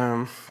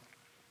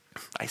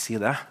 Nei, si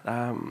det.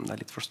 Det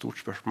litt for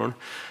stort spørsmål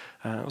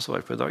å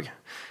svare på i dag.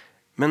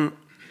 Men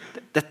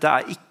dette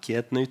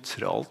ikke et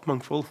nøytralt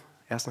mangfold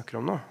jeg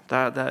snakker om nå.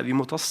 Vi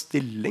må ta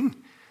stilling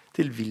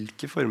til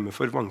hvilke former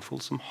for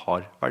mangfold som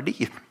har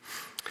verdi.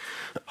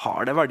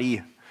 Har det verdi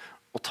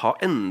å ta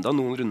enda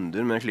noen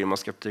runder med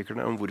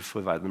klimaskeptikerne om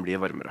hvorfor verden blir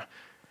varmere?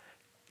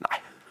 Nei,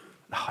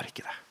 det har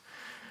ikke det.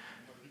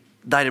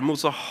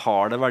 Derimot så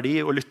har det verdi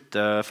å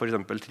lytte for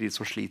eksempel til de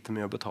som sliter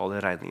med å betale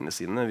regningene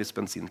sine hvis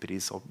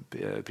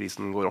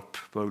bensinprisen går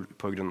opp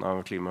på grunn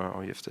av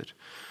klimaavgifter.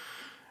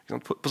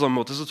 På samme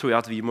måte så tror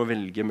jeg at vi må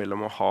velge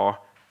mellom å ha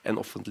en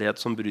offentlighet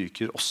som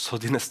bruker også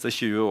de neste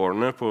 20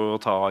 årene på å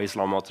ta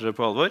islamhatere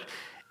på alvor,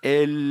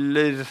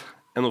 eller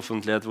en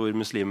offentlighet hvor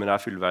muslimer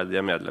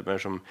fullverdige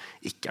medlemmer som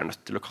ikke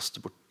nødt til å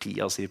kaste bort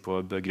tida si på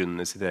å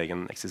begrunne sin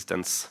egen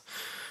eksistens.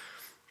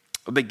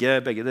 Og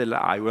begge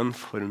deler jo en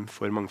form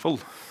for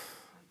mangfold.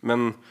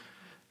 Men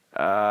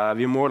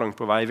vi må langt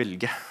på vei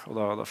velge,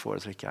 og da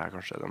foretrekker jeg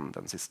kanskje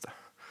den siste.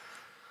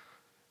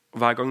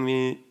 Hver gang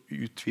vi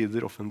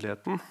utvider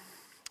offentligheten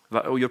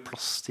og gjør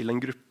plass til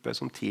en gruppe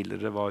som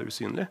tidligere var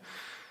usynlig,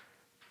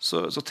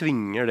 så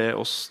tvinger det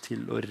oss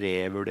til å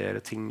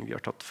revurdere ting vi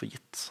har tatt for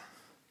gitt.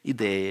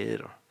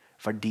 Ideer og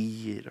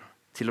verdier,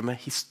 og til og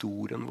med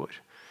historien vår.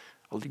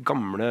 Alle de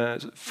gamle,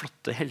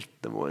 flotte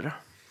heltene våre.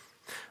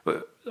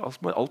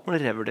 Alt må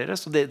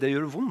revurderes, og det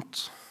gjør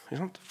vondt.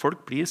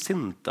 Folk blir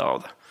sinte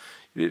av det.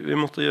 Vi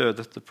måtte gjøre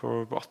dette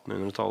på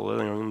 1800-tallet,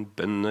 den gangen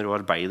bønder og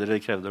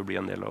arbeidere krevde å bli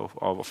en del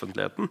av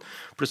offentligheten.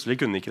 Plutselig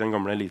kunne ikke den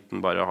gamle eliten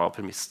bare ha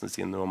premissene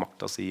sine og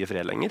makta si i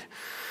fred lenger.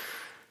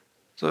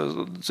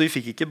 Så vi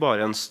fikk ikke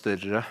bare en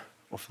større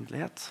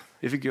offentlighet.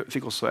 Vi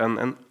fikk også en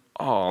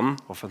annen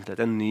offentlighet,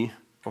 en ny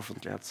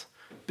offentlighet,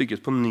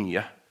 bygget på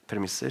nye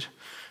premisser.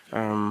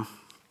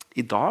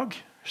 I dag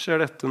skjer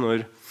dette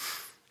når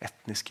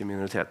etniske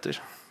minoriteter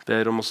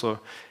ber om å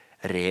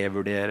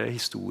revurdere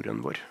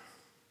historien vår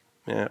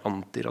med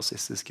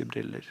antirasistiske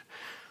briller.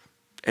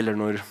 Eller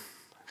når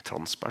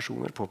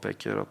transpersoner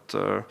påpeker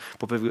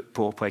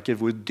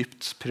hvor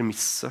dypt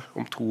premisset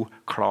om to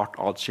klart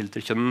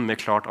atskilte kjønn med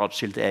klart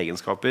atskilte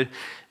egenskaper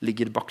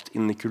ligger bakt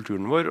inn i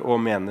kulturen vår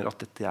og mener at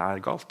dette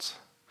galt.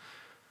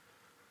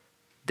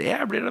 Det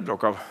blir det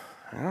bråk av.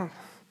 Ja.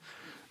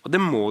 Og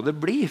det må det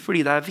bli,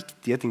 fordi det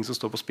viktige ting som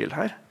står på spill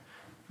her.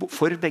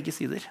 For begge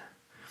sider.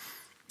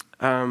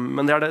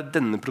 Men det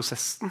denne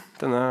prosessen,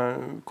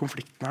 denne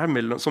konflikten her,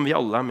 som vi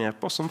alle med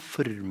på, som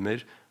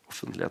former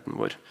offentligheten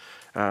vår.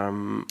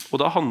 Og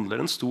da handler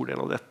en stor del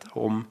av dette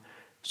om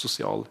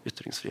sosial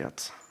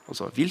ytringsfrihet.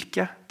 Altså,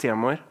 hvilke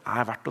temaer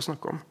verdt å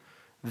snakke om?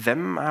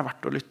 Hvem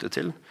verdt å lytte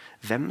til?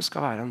 Hvem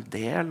skal være en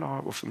del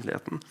av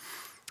offentligheten?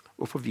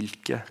 Og på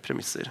hvilke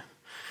premisser?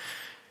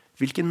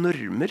 Hvilke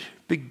normer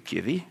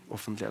bygger vi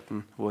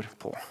offentligheten vår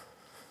på?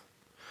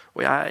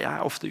 Og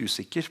jeg ofte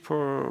usikker på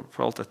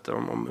alt dette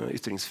om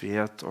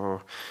ytringsfrihet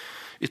og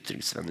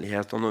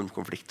ytringsvennlighet og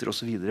normkonflikter og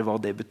så videre, hva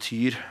det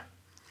betyr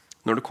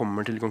når det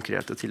kommer til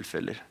konkrete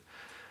tilfeller.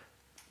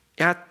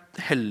 Jeg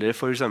heller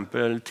for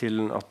eksempel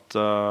til at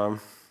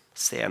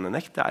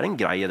scenenekt en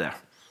grei idé.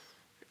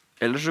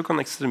 Ellers så kan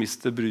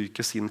ekstremister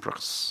bruke sin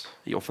plass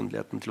i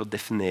offentligheten til å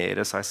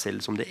definere seg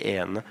selv som det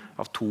ene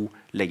av to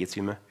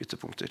legitime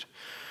ytterpunkter.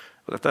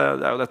 Og det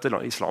jo dette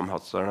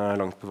islamhaterne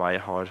langt på vei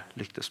har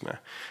lyktes med.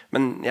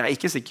 Men jeg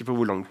ikke sikker på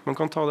hvor langt man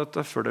kan ta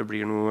dette før det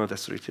blir noe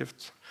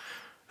destruktivt.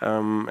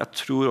 Jeg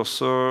tror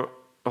også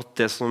at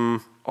det som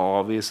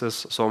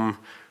avvises som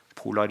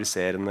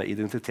polariserende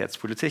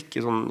identitetspolitikk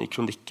i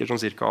kronikker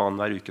sånn cirka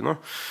annenhver uke nå,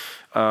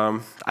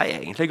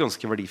 egentlig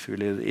ganske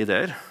verdifulle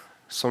ideer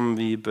som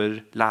vi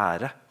bør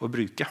lære å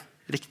bruke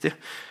riktig.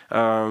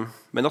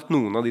 Men at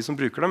noen av de som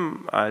bruker dem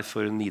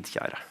for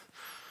nidkjære.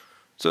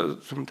 Så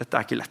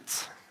dette ikke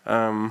lett.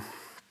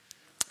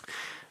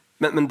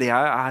 Men det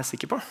jeg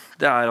sikker på,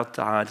 det at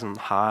det sånn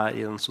her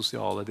i den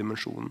sosiale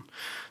dimensjonen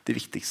de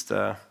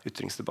viktigste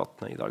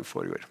ytringsdebattene i dag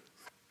foregår.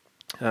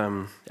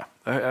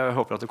 Jeg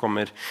håper at det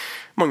kommer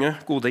mange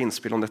gode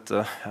innspill om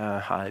dette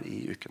her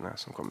i ukene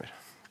som kommer.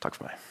 Takk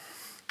for meg.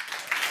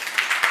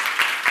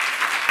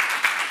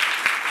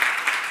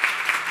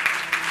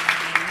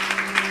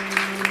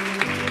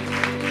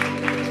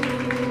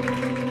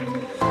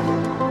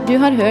 Du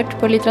har hørt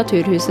på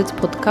Litteraturhusets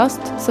podcast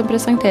som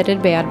presenterer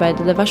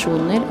bearbeidede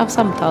versjoner av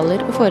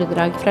samtaler og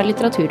foredrag fra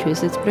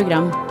Litteraturhusets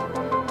program.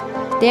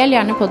 Del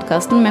gjerne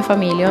podcasten med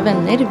familie og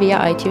venner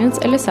via iTunes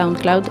eller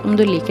SoundCloud om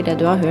du liker det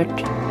du har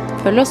hørt.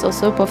 Følg oss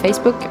også på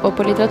Facebook og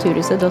på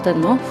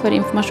litteraturhuset.no for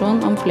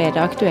informasjon om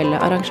flere aktuelle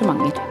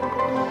arrangementer.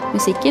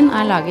 Musikken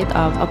laget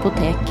av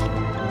Apotek.